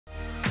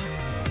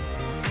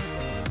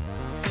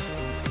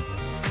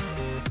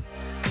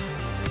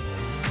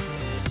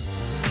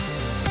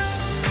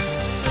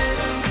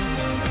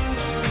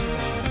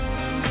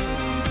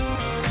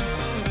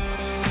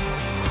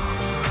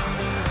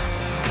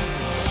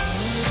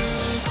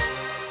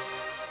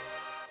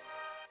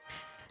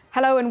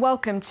Hello and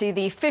welcome to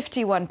the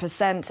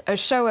 51%, a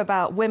show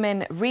about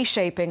women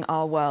reshaping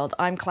our world.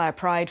 I'm Claire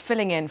Pride,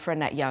 filling in for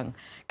Annette Young.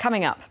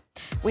 Coming up,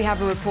 we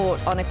have a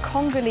report on a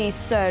Congolese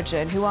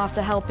surgeon who,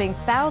 after helping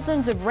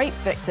thousands of rape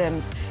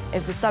victims,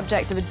 is the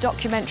subject of a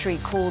documentary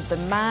called The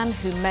Man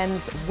Who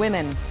Mends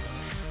Women.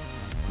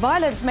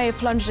 Violence may have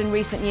plunged in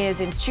recent years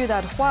in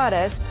Ciudad,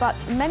 Juarez,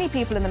 but many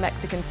people in the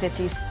Mexican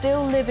city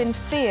still live in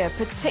fear,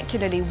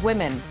 particularly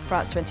women.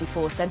 France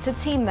 24 sent a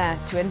team there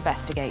to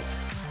investigate.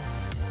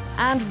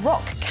 And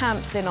rock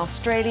camps in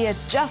Australia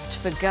just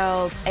for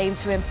girls aim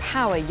to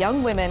empower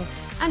young women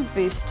and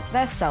boost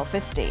their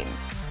self-esteem.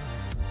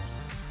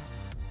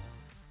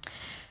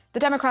 The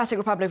Democratic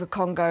Republic of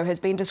Congo has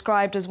been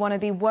described as one of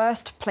the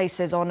worst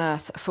places on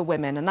earth for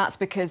women, and that's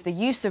because the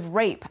use of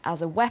rape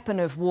as a weapon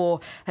of war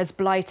has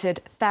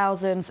blighted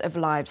thousands of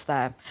lives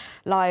there.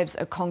 Lives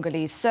a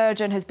Congolese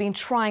surgeon has been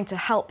trying to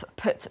help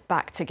put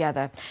back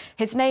together.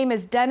 His name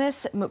is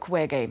Denis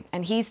Mukwege,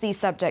 and he's the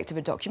subject of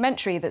a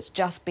documentary that's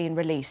just been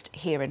released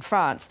here in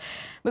France.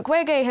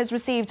 Mukwege has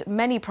received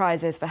many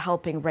prizes for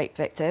helping rape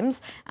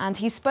victims, and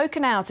he's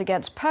spoken out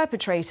against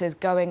perpetrators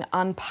going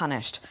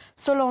unpunished.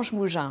 Solange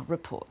Mougin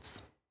reports.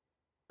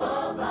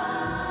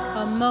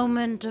 A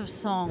moment of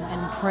song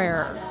and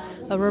prayer,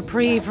 a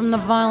reprieve from the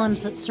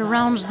violence that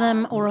surrounds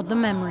them or the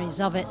memories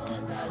of it.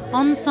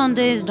 On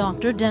Sundays,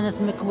 Dr. Denis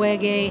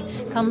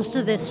Mukwege comes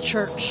to this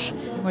church,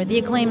 where the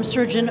acclaimed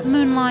surgeon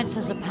moonlights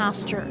as a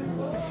pastor.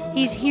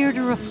 He's here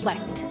to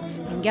reflect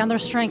and gather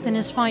strength in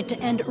his fight to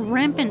end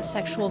rampant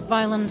sexual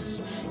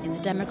violence in the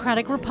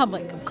Democratic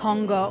Republic of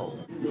Congo.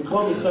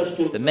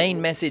 The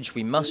main message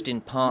we must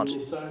impart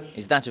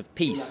is that of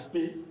peace,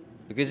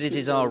 because it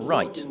is our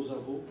right.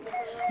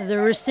 The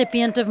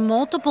recipient of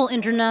multiple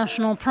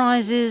international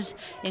prizes,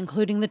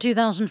 including the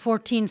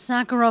 2014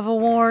 Sakharov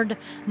Award,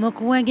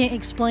 Mukwege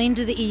explained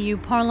to the EU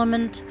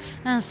Parliament,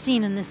 as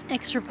seen in this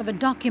excerpt of a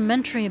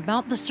documentary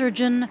about the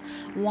surgeon,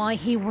 why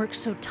he works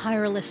so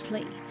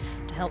tirelessly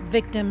to help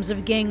victims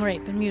of gang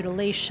rape and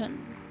mutilation.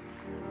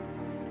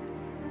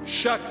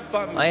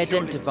 I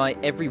identify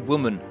every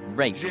woman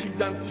raped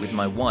with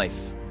my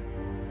wife.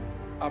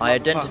 I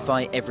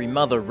identify every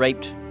mother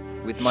raped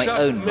with my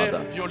own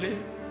mother. And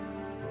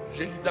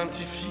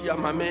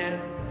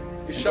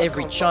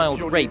every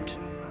child raped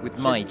with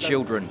my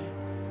children.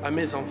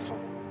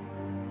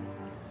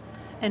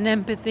 An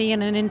empathy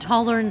and an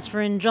intolerance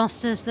for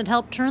injustice that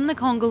helped turn the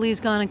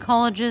Congolese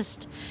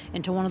gynecologist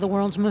into one of the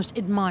world's most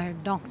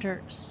admired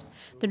doctors.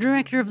 The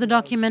director of the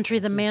documentary,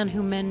 The Man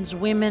Who Mends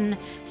Women,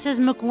 says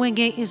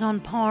Mukwege is on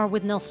par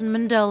with Nelson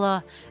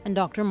Mandela and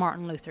Dr.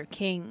 Martin Luther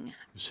King.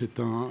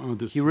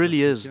 He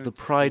really is the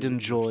pride and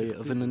joy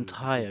of an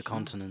entire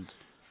continent.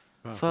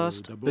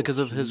 First, because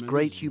of his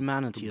great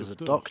humanity as a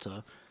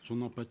doctor,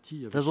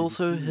 there's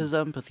also his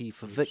empathy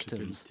for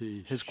victims,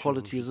 his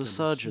quality as a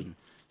surgeon,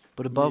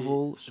 but above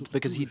all, it's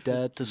because he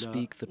dared to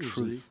speak the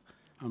truth,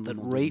 that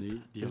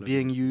rape is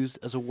being used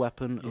as a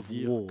weapon of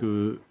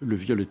war.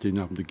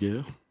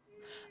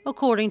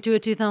 According to a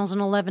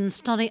 2011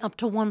 study, up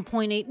to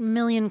 1.8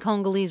 million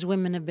Congolese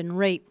women have been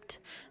raped.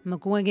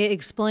 Mukwege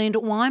explained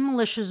why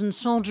militias and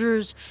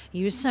soldiers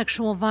use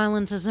sexual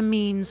violence as a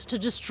means to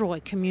destroy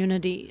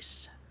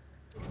communities.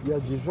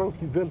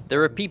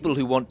 There are people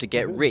who want to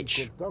get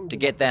rich, to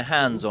get their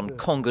hands on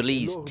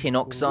Congolese tin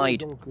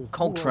oxide,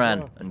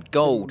 coltran and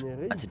gold,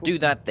 and to do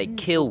that they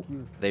kill,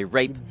 they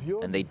rape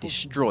and they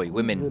destroy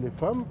women.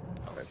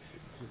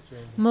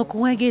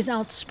 Mukwege's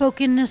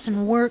outspokenness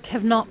and work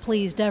have not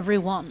pleased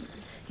everyone.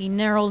 He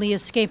narrowly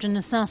escaped an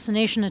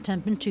assassination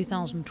attempt in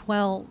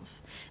 2012,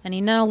 and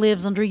he now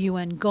lives under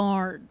UN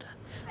guard.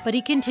 But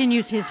he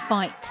continues his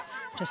fight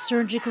to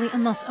surgically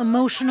and thus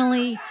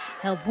emotionally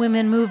help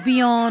women move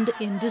beyond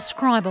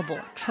indescribable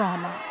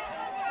trauma.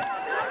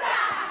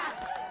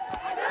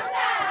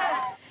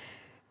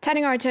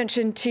 Turning our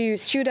attention to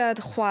Ciudad,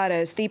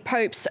 Juarez, the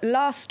Pope's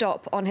last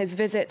stop on his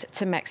visit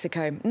to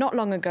Mexico. Not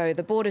long ago,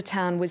 the border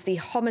town was the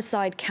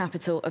homicide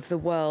capital of the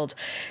world.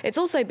 It's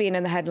also been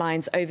in the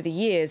headlines over the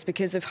years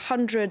because of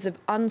hundreds of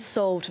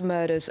unsolved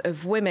murders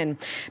of women,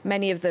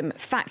 many of them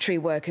factory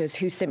workers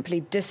who simply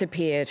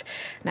disappeared.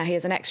 Now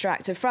here's an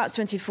extract of France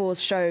 24's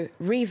show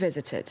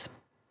Revisited.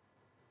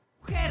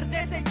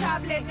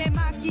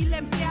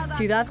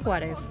 Ciudad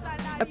Juarez,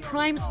 a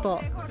prime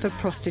spot for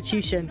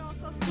prostitution.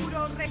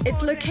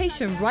 Its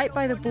location right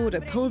by the border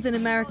pulls in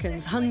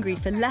Americans hungry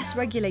for less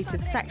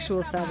regulated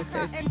sexual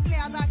services.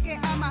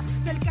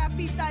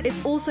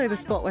 It's also the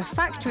spot where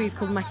factories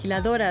called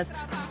maquiladoras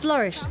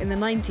flourished in the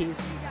 90s.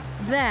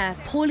 There,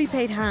 poorly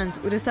paid hands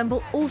would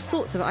assemble all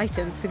sorts of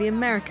items for the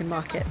American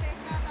market.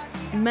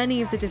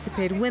 Many of the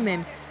disappeared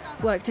women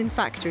worked in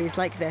factories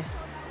like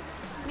this.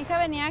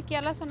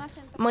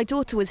 My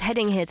daughter was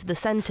heading here to the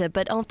center,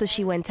 but after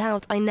she went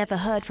out, I never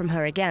heard from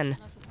her again.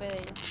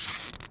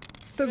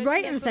 But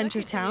right in the center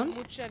of town,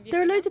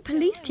 there are loads of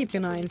police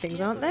keeping an eye on things,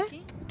 aren't there?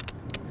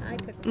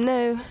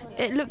 No,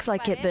 it looks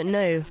like it, but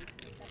no.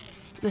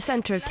 The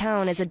center of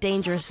town is a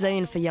dangerous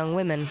zone for young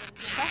women.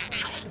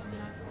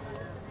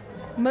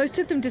 Most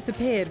of them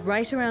disappeared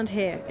right around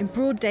here, in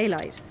broad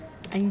daylight.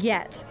 And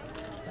yet...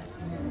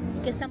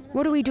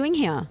 What are we doing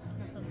here?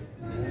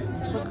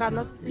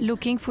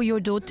 Looking for your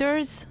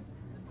daughters?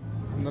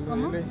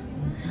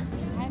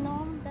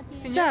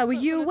 Sir, were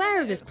you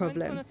aware of this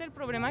problem?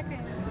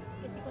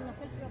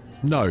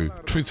 No,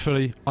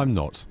 truthfully, I'm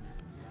not.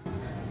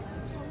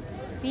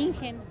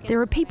 There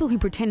are people who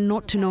pretend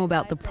not to know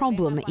about the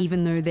problem,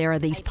 even though there are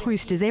these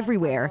posters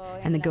everywhere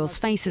and the girls'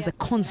 faces are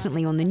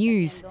constantly on the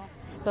news.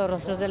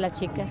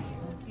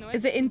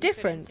 Is it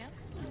indifference?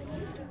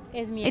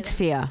 It's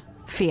fear.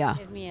 Fear.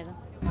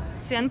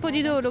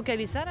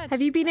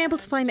 Have you been able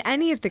to find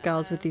any of the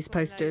girls with these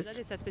posters?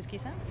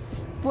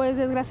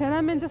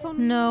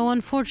 No,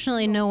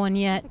 unfortunately, no one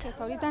yet.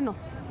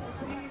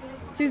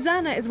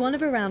 Susanna is one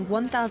of around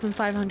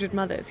 1,500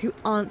 mothers who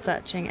aren't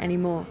searching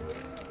anymore.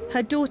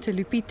 Her daughter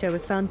Lupita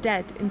was found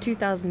dead in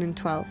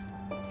 2012.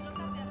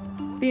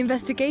 The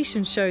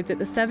investigation showed that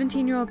the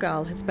 17-year-old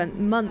girl had spent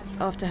months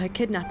after her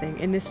kidnapping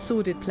in this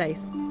sordid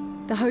place,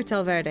 the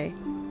Hotel Verde.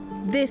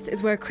 This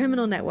is where a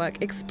criminal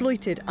network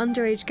exploited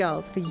underage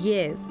girls for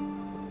years,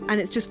 and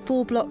it's just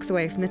 4 blocks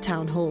away from the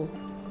town hall.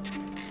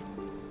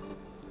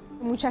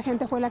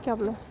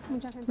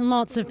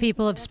 Lots of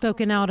people have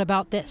spoken out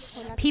about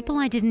this. People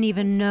I didn't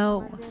even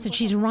know said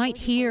she's right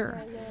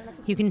here.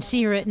 You can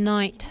see her at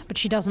night, but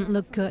she doesn't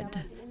look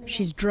good.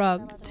 She's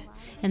drugged,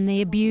 and they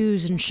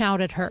abuse and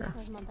shout at her.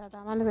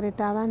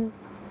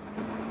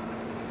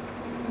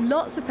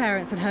 Lots of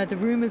parents had heard the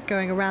rumours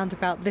going around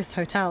about this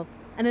hotel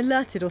and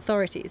alerted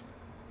authorities.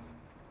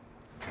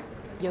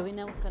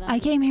 I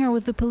came here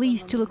with the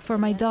police to look for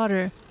my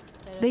daughter.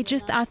 They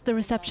just asked the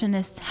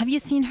receptionist, "Have you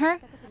seen her?"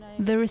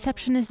 The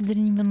receptionist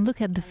didn't even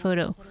look at the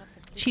photo.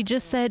 She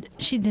just said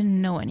she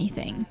didn't know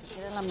anything.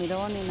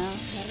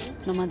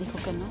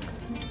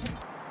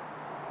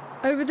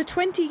 Over the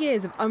 20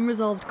 years of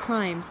unresolved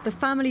crimes, the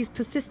family's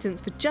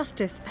persistence for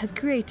justice has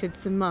created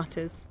some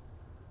martyrs.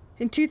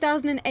 In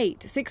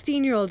 2008,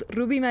 16-year-old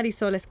Ruby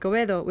Marisol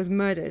Escobedo was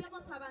murdered.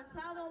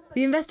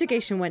 The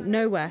investigation went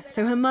nowhere,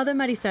 so her mother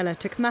Marisela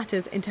took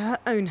matters into her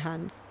own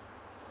hands.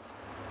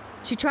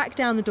 She tracked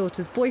down the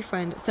daughter's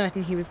boyfriend,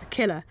 certain he was the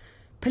killer.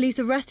 Police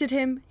arrested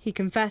him, he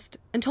confessed,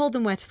 and told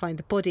them where to find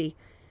the body.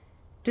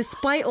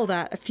 Despite all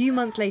that, a few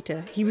months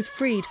later, he was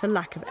freed for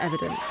lack of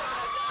evidence.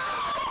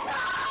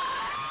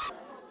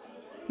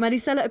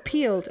 Marisela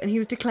appealed and he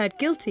was declared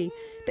guilty,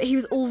 but he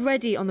was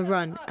already on the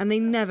run and they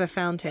never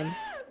found him.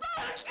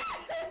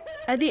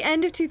 At the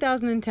end of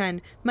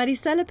 2010,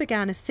 Marisela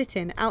began a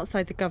sit-in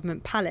outside the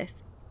government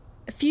palace.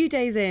 A few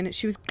days in,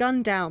 she was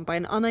gunned down by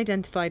an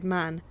unidentified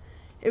man.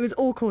 It was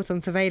all caught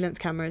on surveillance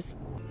cameras.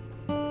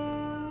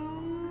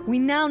 We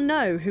now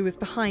know who was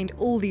behind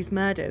all these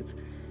murders.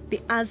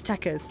 The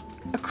Aztecas,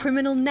 a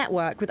criminal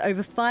network with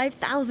over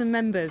 5,000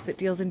 members that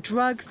deals in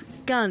drugs,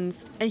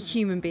 guns, and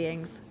human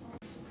beings.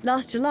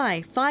 Last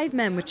July, 5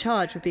 men were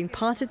charged with being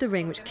part of the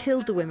ring which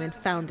killed the women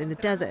found in the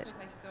desert.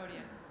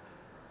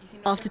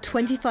 After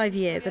 25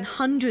 years and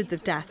hundreds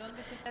of deaths,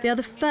 they are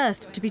the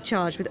first to be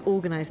charged with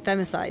organised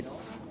femicide.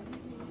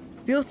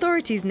 The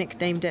authorities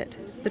nicknamed it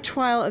the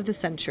trial of the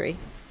century.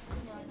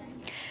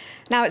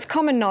 Now, it's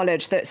common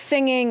knowledge that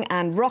singing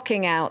and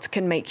rocking out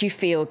can make you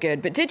feel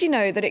good, but did you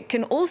know that it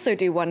can also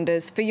do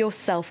wonders for your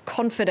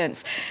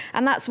self-confidence?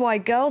 And that's why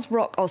Girls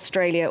Rock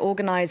Australia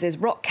organises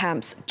rock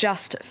camps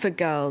just for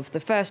girls. The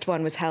first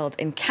one was held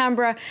in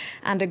Canberra,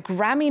 and a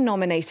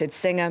Grammy-nominated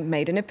singer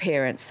made an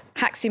appearance.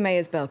 Haxi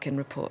Meyers-Belkin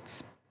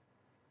reports.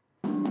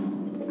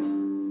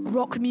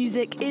 Rock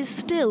music is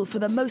still, for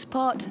the most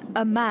part,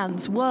 a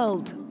man's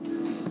world.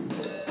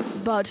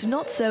 But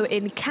not so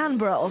in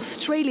Canberra,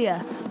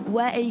 Australia,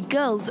 where a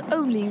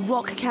girls-only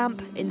rock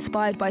camp,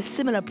 inspired by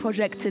similar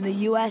projects in the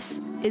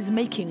US, is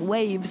making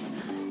waves.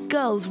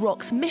 Girls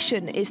Rock's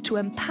mission is to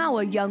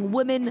empower young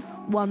women,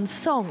 one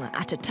song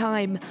at a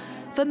time.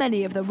 For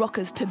many of the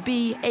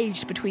rockers-to-be,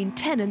 aged between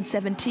 10 and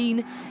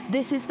 17,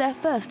 this is their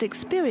first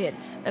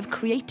experience of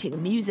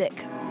creating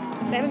music.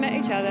 They haven't met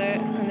each other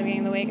from the beginning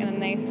of the week, and then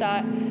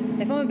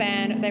they form a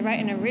band, they write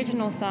an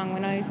original song.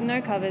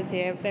 No covers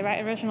here. They write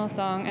an original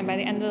song, and by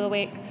the end of the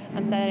week,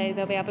 on Saturday,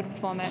 they'll be able to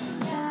perform it.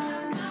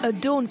 A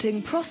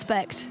daunting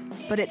prospect,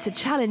 but it's a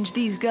challenge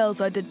these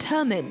girls are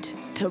determined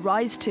to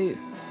rise to.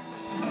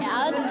 Yeah,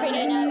 I was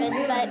pretty nervous,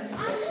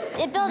 but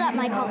it built up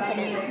my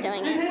confidence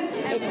doing it.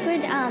 It's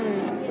good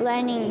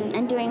learning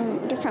and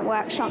doing different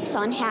workshops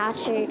on how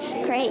to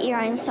create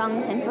your own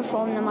songs and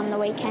perform them on the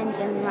weekend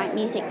and write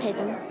music to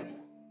them.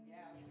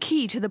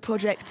 Key to the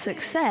project's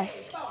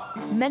success,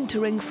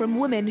 mentoring from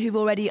women who've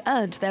already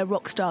earned their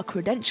rock star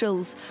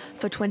credentials.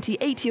 For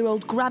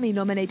 28-year-old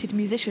Grammy-nominated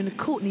musician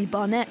Courtney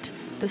Barnett,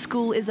 the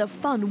school is a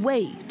fun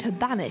way to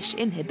banish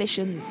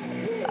inhibitions.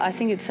 I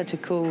think it's such a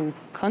cool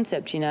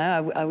concept, you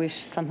know. I wish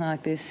something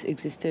like this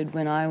existed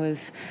when I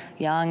was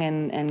young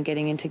and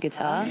getting into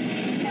guitar.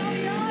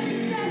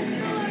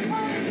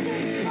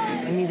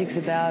 Music's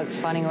about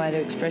finding a way to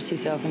express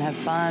yourself and have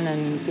fun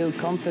and build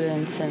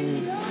confidence,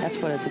 and that's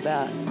what it's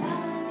about.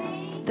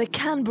 The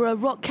Canberra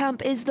Rock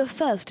Camp is the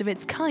first of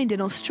its kind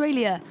in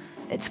Australia.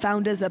 Its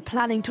founders are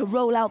planning to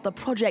roll out the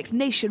project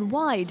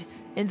nationwide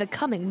in the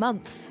coming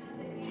months.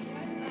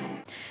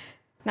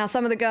 Now,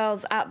 some of the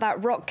girls at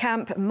that rock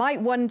camp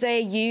might one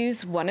day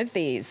use one of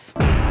these.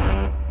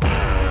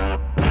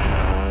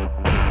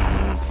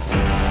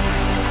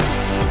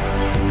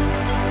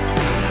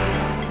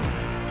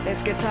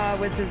 This guitar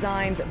was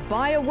designed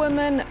by a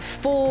woman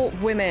for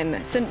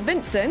women. St.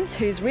 Vincent,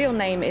 whose real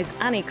name is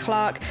Annie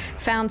Clark,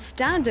 found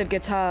standard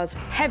guitars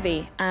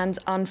heavy and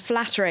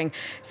unflattering.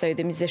 So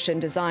the musician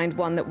designed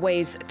one that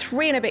weighs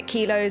 3 and a bit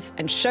kilos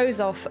and shows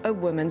off a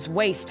woman's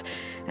waist.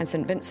 And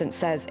St. Vincent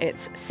says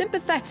it's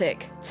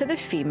sympathetic to the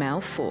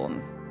female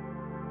form.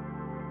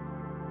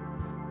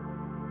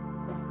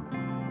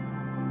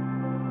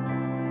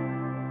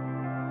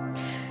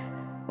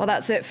 Well,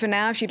 that's it for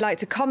now. If you'd like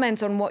to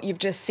comment on what you've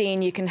just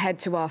seen, you can head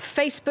to our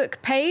Facebook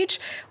page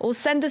or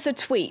send us a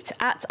tweet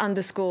at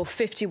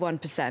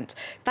 _51%.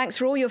 Thanks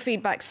for all your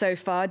feedback so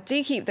far.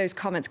 Do keep those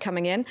comments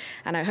coming in,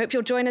 and I hope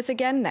you'll join us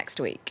again next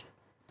week.